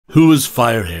Who is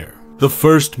FireHair? The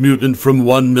first mutant from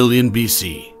 1 million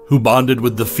BC, who bonded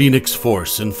with the Phoenix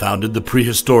Force and founded the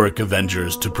prehistoric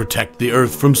Avengers to protect the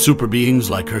Earth from superbeings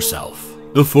like herself.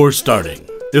 Before starting,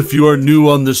 if you are new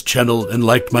on this channel and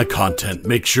liked my content,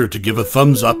 make sure to give a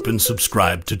thumbs up and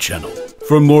subscribe to channel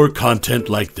for more content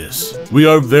like this. We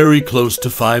are very close to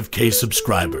 5K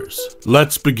subscribers.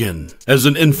 Let's begin. As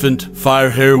an infant,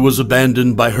 FireHair was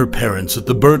abandoned by her parents at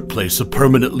the birthplace, a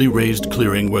permanently razed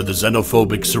clearing where the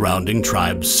xenophobic surrounding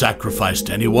tribes sacrificed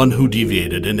anyone who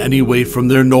deviated in any way from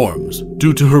their norms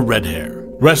due to her red hair.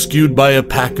 Rescued by a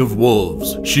pack of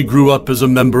wolves, she grew up as a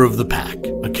member of the pack,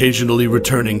 occasionally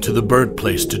returning to the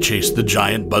birthplace to chase the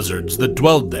giant buzzards that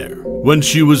dwelled there. When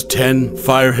she was 10,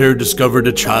 FireHair discovered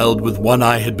a child with one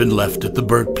eye had been left at the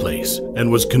birthplace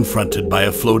and was confronted by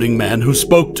a floating man who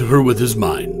spoke to her with his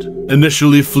mind.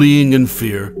 Initially fleeing in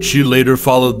fear, she later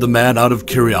followed the man out of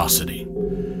curiosity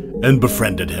and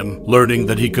befriended him, learning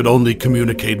that he could only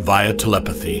communicate via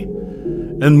telepathy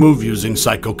and move using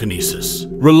psychokinesis.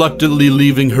 Reluctantly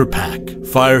leaving her pack,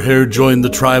 FireHair joined the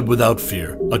tribe without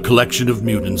fear, a collection of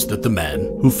mutants that the man,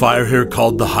 who FireHair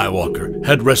called the Highwalker,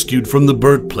 had rescued from the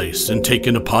birthplace and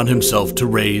taken upon himself to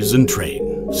raise and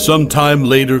train. Sometime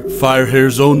later,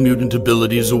 FireHair's own mutant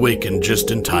abilities awakened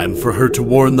just in time for her to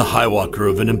warn the Highwalker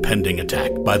of an impending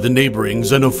attack by the neighboring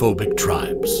xenophobic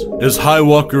tribes. As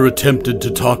Highwalker attempted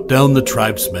to talk down the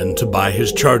tribesmen to buy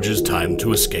his charges time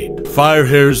to escape,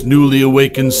 FireHair's newly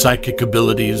awakened psychic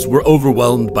abilities were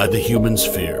overwhelmed by the humans'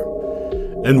 fear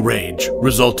and rage,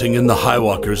 resulting in the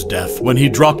Highwalker's death when he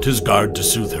dropped his guard to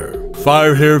soothe her.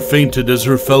 FireHair fainted as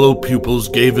her fellow pupils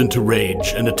gave into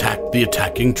rage and attacked the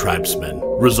attacking tribesmen,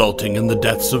 resulting in the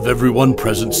deaths of everyone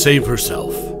present save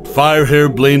herself.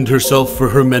 FireHair blamed herself for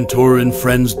her mentor and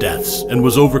friends' deaths and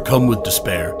was overcome with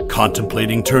despair,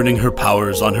 contemplating turning her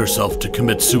powers on herself to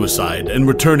commit suicide and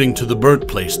returning to the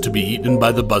birthplace to be eaten by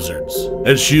the buzzards.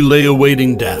 As she lay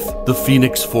awaiting death, the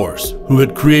Phoenix Force, who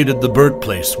had created the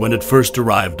birthplace when it first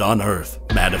arrived on Earth,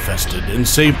 manifested and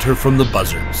saved her from the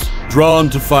buzzards. Drawn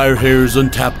to FireHair's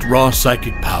untapped raw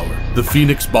psychic power, the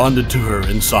Phoenix bonded to her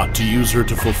and sought to use her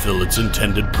to fulfill its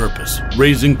intended purpose,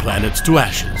 raising planets to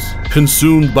ashes.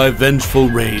 Consumed by vengeful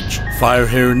rage,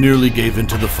 FireHair nearly gave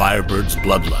into the firebird's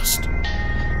bloodlust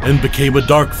and became a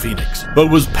dark phoenix, but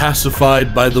was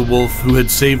pacified by the wolf who had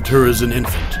saved her as an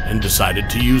infant and decided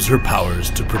to use her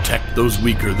powers to protect those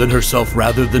weaker than herself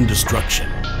rather than destruction.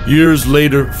 Years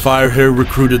later, FireHair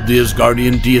recruited the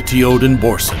Asgardian deity Odin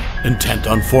Borson, intent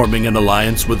on forming an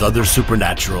alliance with other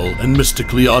supernatural and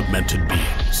mystically augmented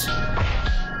beings.